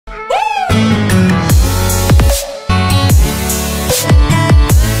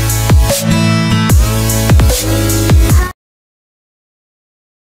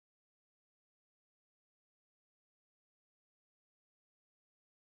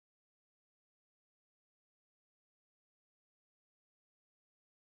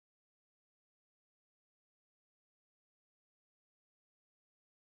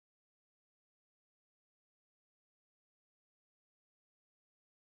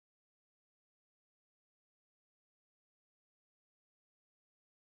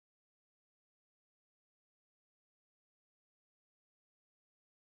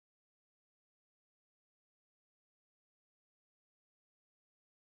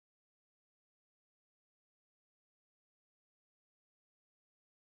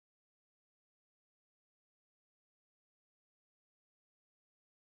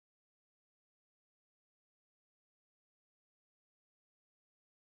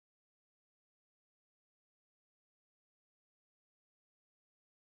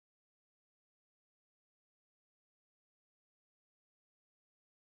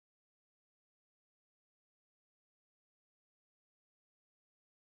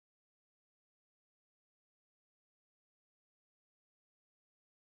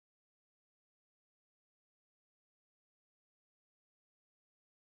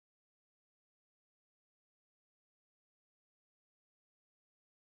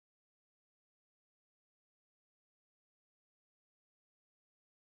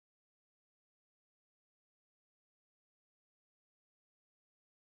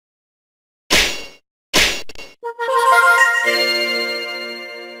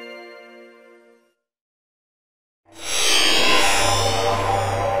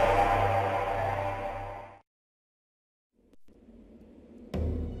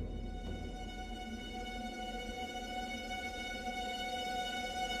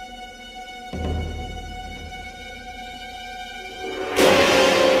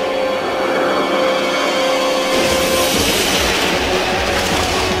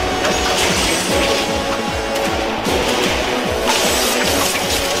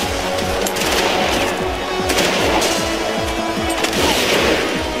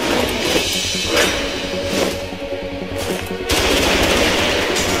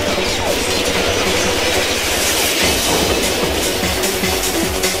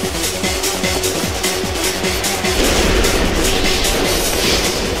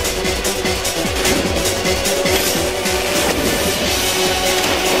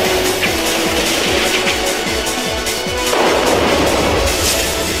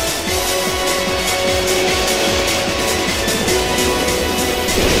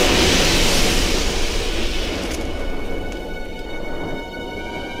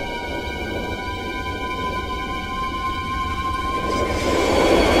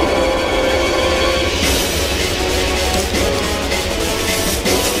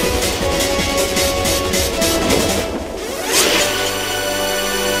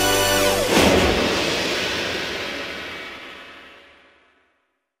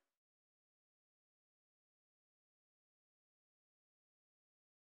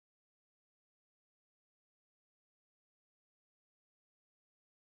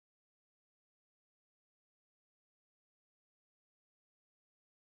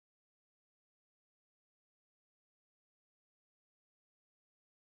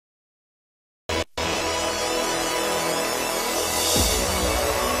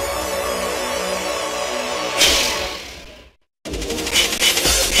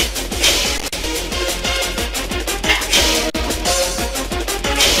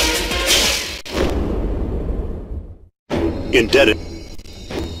Indebted.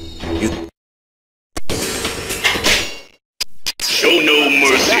 Show no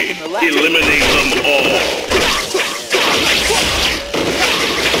mercy. Eliminate them all.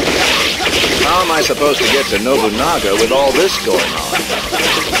 How am I supposed to get to Nobunaga with all this going on?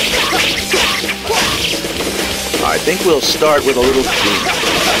 I think we'll start with a little cleanup.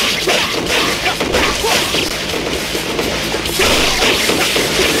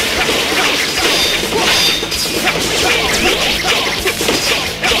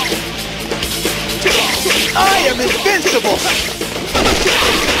 I am invincible!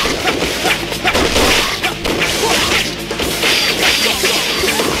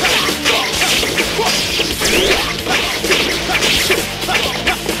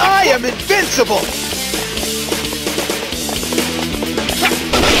 I am invincible!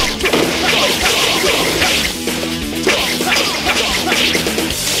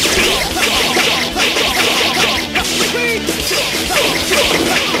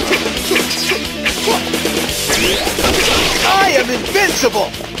 I am invincible!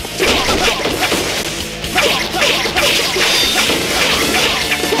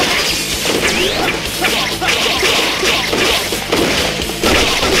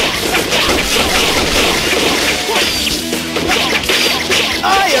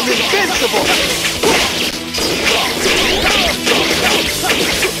 I am invincible!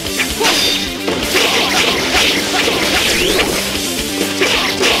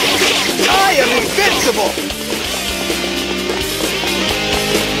 I am invincible!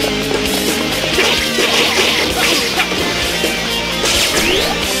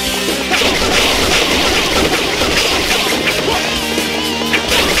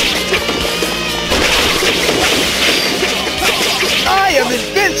 I am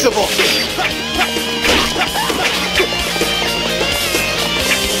invincible!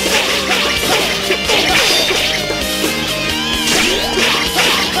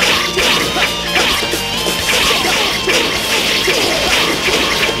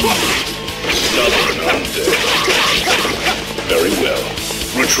 Stubborn undead. Very well.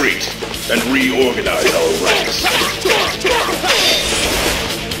 Retreat and reorganize our ranks.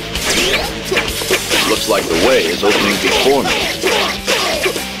 Looks like the way is opening before me.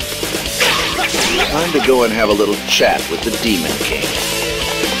 Time to go and have a little chat with the Demon King.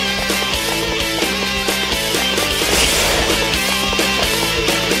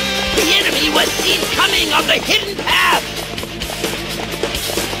 The enemy was seen coming on the hidden path!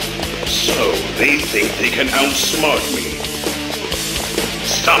 So, they think they can outsmart me.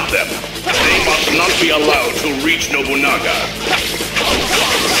 Stop them! They must not be allowed to reach Nobunaga!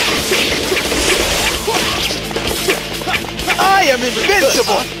 I am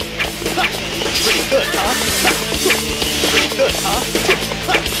invincible! Pretty good, huh? Pretty good, huh?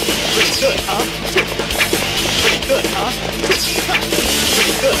 Pretty good, huh? Pretty good, huh?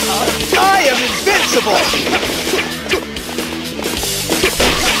 Pretty good, huh? I am invincible!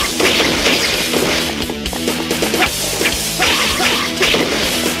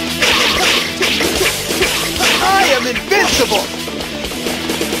 I am invincible!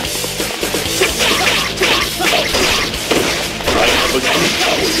 I have a good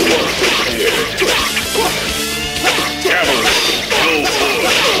power you are prepared. Cavalry, go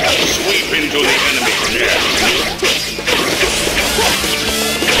forward. Sweep into the enemy camp.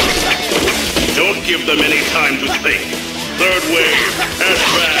 Don't give them any time to think. Third wave,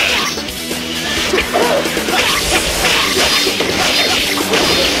 advance.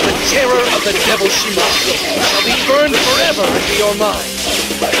 The terror of the devil Shima shall be burned forever into your mind.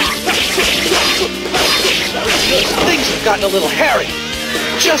 Things have gotten a little hairy,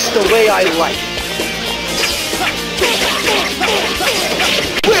 just the way I like it.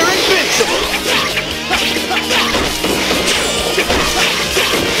 We're invincible!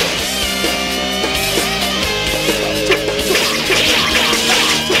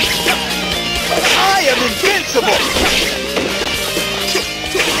 I am invincible!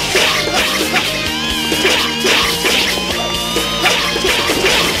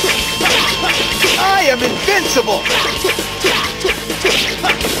 I am invincible!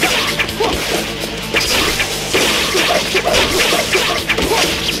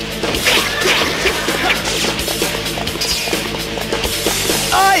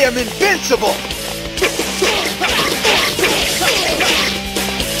 I am invincible!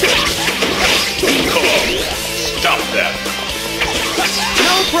 Come, stop them.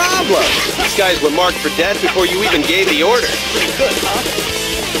 No problem. These guys were marked for death before you even gave the order. Pretty good, huh?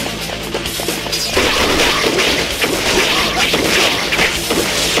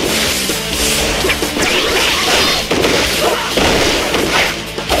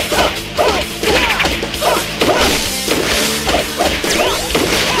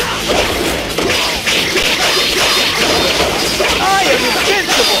 I am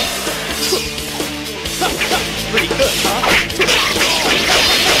invincible! Pretty good, huh?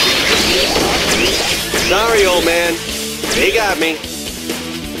 Sorry, old man. They got me.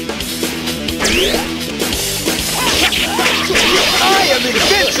 I am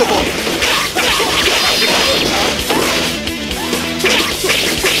invincible!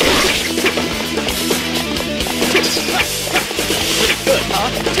 Pretty good, huh?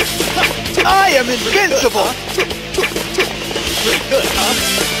 I am invincible! Pretty good, huh?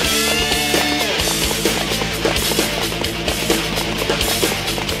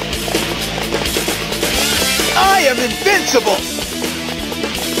 I am invincible!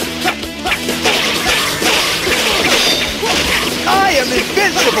 I am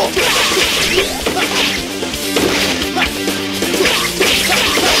invincible!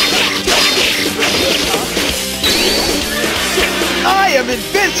 I am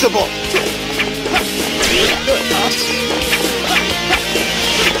invincible!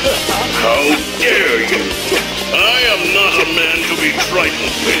 How dare you? I am not a man to be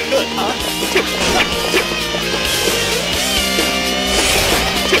trifled with.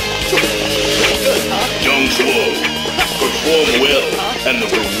 Don't slow. Perform well, and the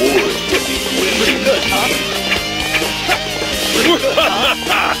reward will be plenty.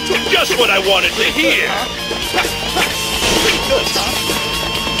 Just what I wanted to hear.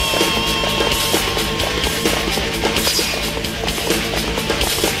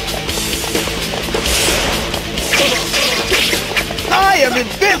 I am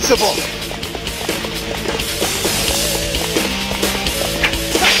invincible!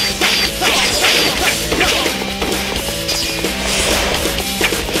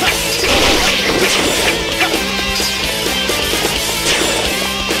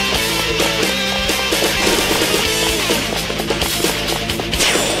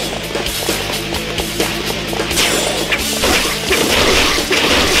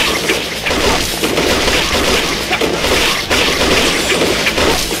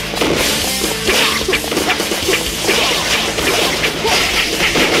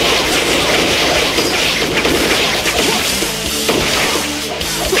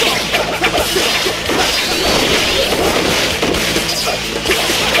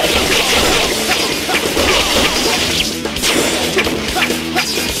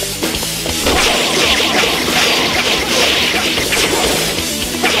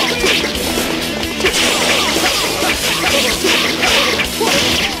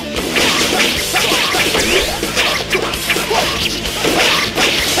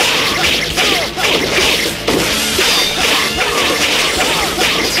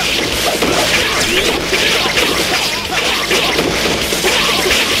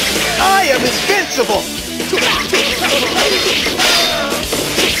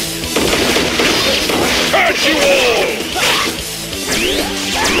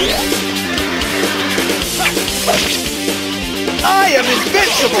 am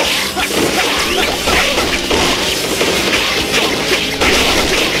invincible!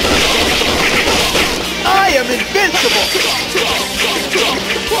 I am invincible!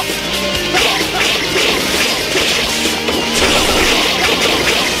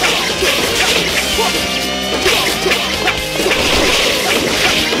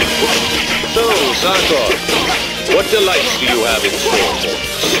 So, Sakor, what delights do you have in store for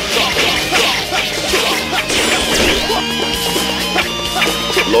us?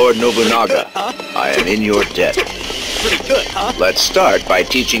 Lord Nobunaga, I am in your debt. Pretty good, huh? Let's start by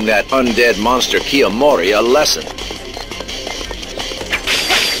teaching that undead monster Kiyomori a lesson.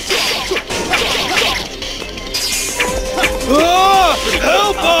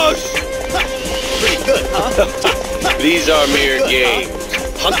 Help us! Pretty good, huh? These are mere games.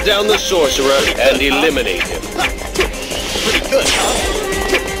 Hunt down the sorcerer and eliminate him. Pretty good, huh?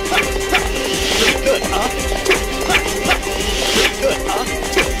 Pretty good, huh? Pretty good, huh?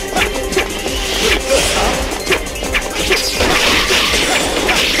 Pretty good, huh?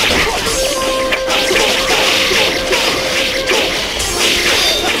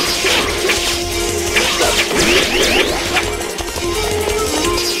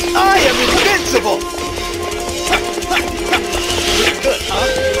 I am invincible! Pretty good, huh?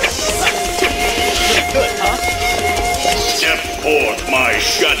 Pretty good, huh? Step forth, my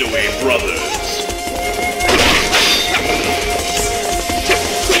shadowy brothers.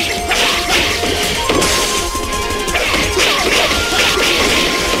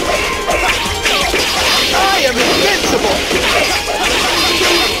 I am invincible!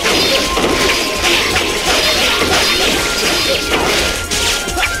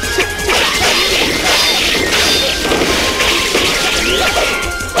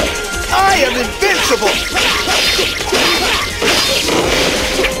 I am invincible!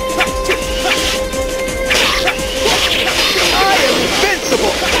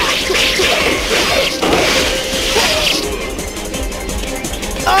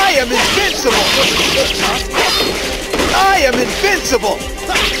 I am invincible! I am invincible! I am invincible!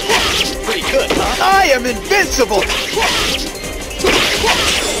 Pretty good, huh? I am invincible!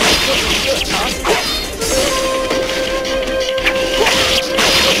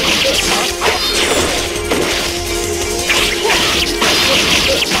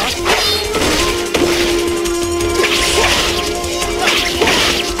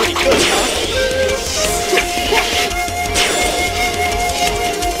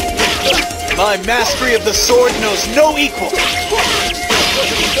 My mastery of the sword knows no equal!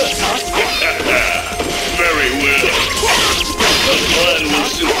 Very well. The plan will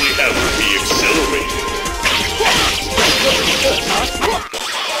simply have to be accelerated.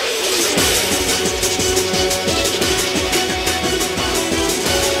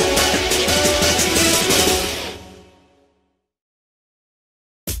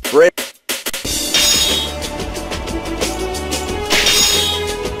 Break.